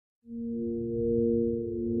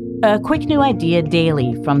A quick new idea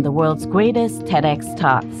daily from the world's greatest TEDx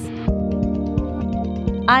talks.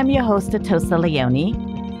 I'm your host, Atossa Leoni,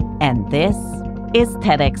 and this is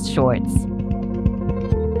TEDx Shorts.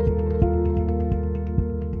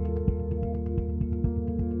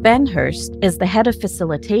 Ben Hurst is the head of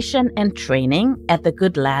facilitation and training at the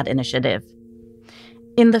Good Lad Initiative.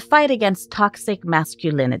 In the fight against toxic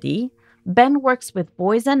masculinity, Ben works with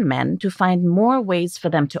boys and men to find more ways for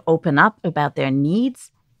them to open up about their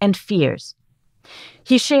needs and fears.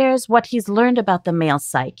 He shares what he's learned about the male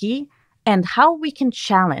psyche and how we can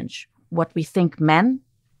challenge what we think men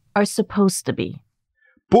are supposed to be.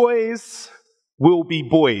 Boys will be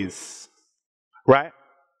boys, right?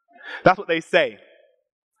 That's what they say.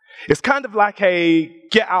 It's kind of like a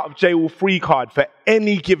get-out-of-jail-free card for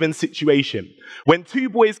any given situation. When two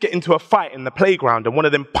boys get into a fight in the playground and one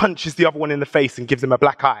of them punches the other one in the face and gives him a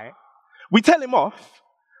black eye, we tell him off,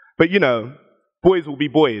 but boys will be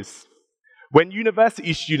boys. When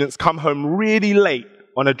university students come home really late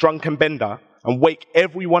on a drunken bender and wake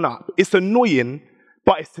everyone up, it's annoying,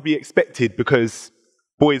 but it's to be expected because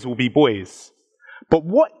boys will be boys. But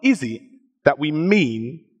what is it that we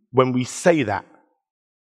mean when we say that?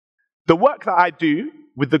 The work that I do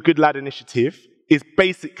with the Good Lad Initiative is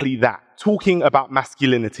basically that, talking about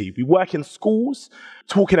masculinity. We work in schools,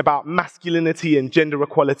 talking about masculinity and gender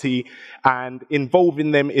equality and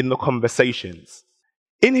involving them in the conversations.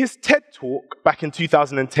 In his TED talk back in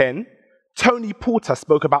 2010, Tony Porter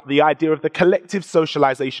spoke about the idea of the collective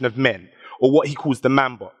socialization of men, or what he calls the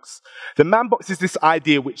man box. The man box is this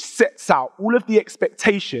idea which sets out all of the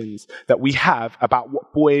expectations that we have about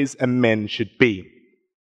what boys and men should be.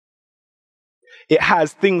 It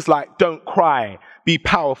has things like don't cry, be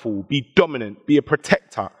powerful, be dominant, be a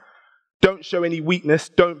protector. Don't show any weakness,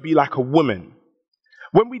 don't be like a woman.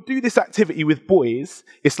 When we do this activity with boys,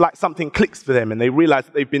 it's like something clicks for them and they realize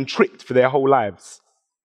that they've been tricked for their whole lives.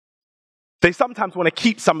 They sometimes want to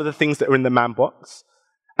keep some of the things that are in the man box,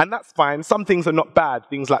 and that's fine. Some things are not bad,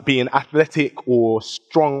 things like being athletic or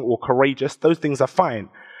strong or courageous, those things are fine.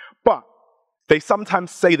 But they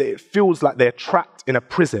sometimes say that it feels like they're trapped in a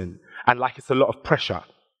prison and like it's a lot of pressure.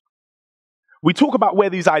 We talk about where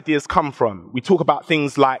these ideas come from. We talk about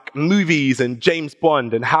things like movies and James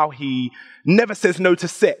Bond and how he never says no to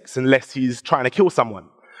sex unless he's trying to kill someone.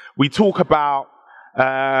 We talk about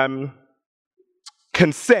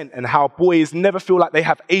consent and how boys never feel like they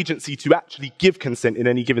have agency to actually give consent in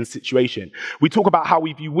any given situation. We talk about how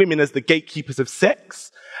we view women as the gatekeepers of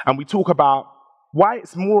sex, and we talk about why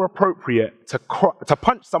it's more appropriate to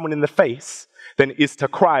punch someone in the face than it is to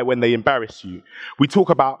cry when they embarrass you. We talk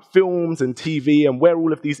about films and TV and where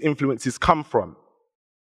all of these influences come from.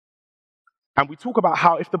 And we talk about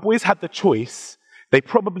how if the boys had the choice, they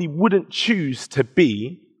probably wouldn't choose to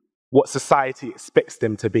be what society expects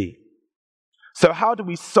them to be. So how do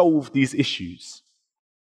we solve these issues?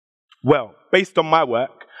 Well, based on my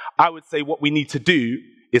work, I would say what we need to do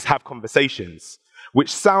is have conversations,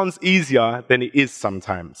 which sounds easier than it is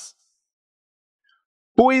sometimes.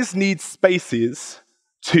 Boys need spaces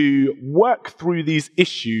to work through these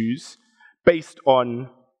issues based on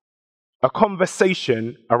a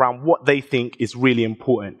conversation around what they think is really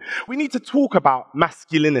important. We need to talk about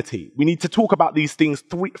masculinity. We need to talk about these things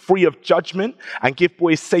free of judgment and give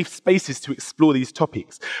boys safe spaces to explore these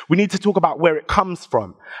topics. We need to talk about where it comes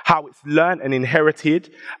from, how it's learned and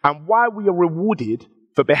inherited, and why we are rewarded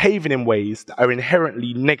for behaving in ways that are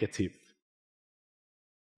inherently negative.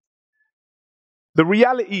 The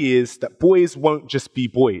reality is that boys won't just be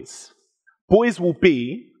boys. Boys will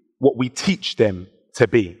be what we teach them to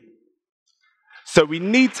be. So we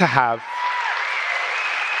need to have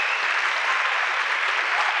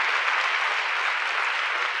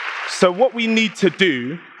So what we need to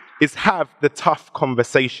do is have the tough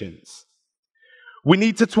conversations. We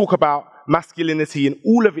need to talk about masculinity in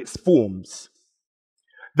all of its forms.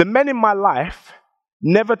 The men in my life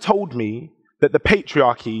never told me that the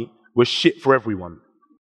patriarchy was shit for everyone.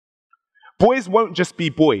 Boys won't just be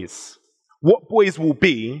boys. What boys will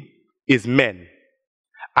be is men.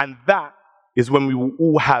 And that is when we will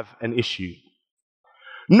all have an issue.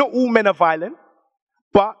 Not all men are violent,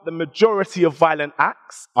 but the majority of violent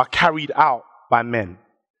acts are carried out by men.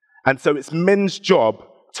 And so it's men's job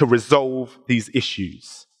to resolve these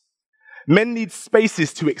issues. Men need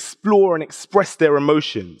spaces to explore and express their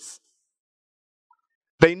emotions.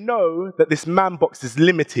 They know that this man box is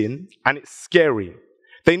limiting and it's scary.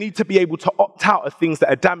 They need to be able to opt out of things that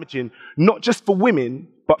are damaging, not just for women,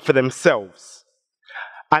 but for themselves.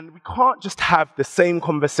 And we can't just have the same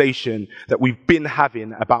conversation that we've been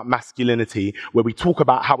having about masculinity, where we talk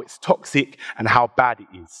about how it's toxic and how bad it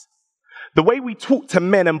is. The way we talk to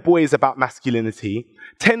men and boys about masculinity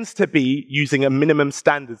tends to be using a minimum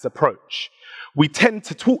standards approach. We tend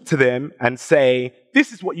to talk to them and say,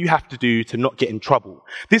 this is what you have to do to not get in trouble.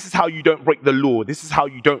 This is how you don't break the law. This is how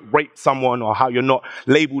you don't rape someone, or how you're not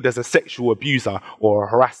labeled as a sexual abuser or a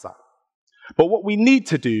harasser. But what we need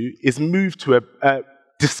to do is move to a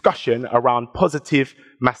discussion around positive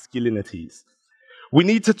masculinities. We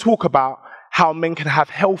need to talk about how men can have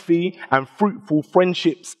healthy and fruitful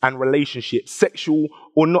friendships and relationships, sexual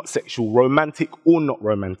or not sexual, romantic or not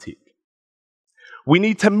romantic. We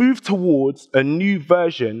need to move towards a new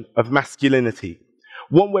version of masculinity,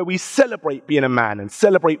 one where we celebrate being a man and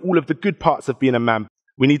celebrate all of the good parts of being a man.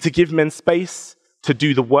 We need to give men space to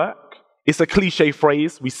do the work. It's a cliche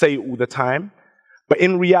phrase, we say it all the time, but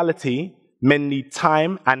in reality, men need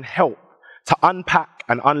time and help to unpack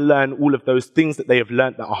and unlearn all of those things that they have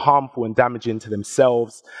learned that are harmful and damaging to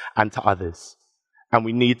themselves and to others. And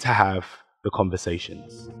we need to have the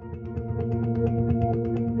conversations.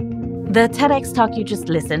 The TEDx talk you just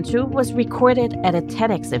listened to was recorded at a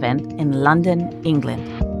TEDx event in London, England.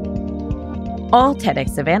 All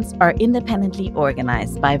TEDx events are independently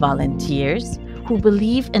organized by volunteers who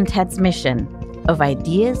believe in TED's mission of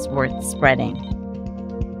ideas worth spreading.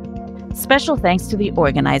 Special thanks to the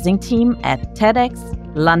organizing team at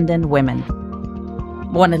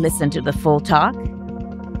TEDxLondonWomen. Want to listen to the full talk?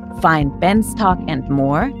 Find Ben's talk and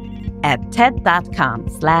more at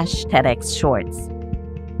ted.com/TEDxShorts.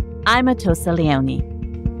 I'm Atossa Leoni.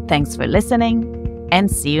 Thanks for listening,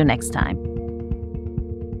 and see you next time.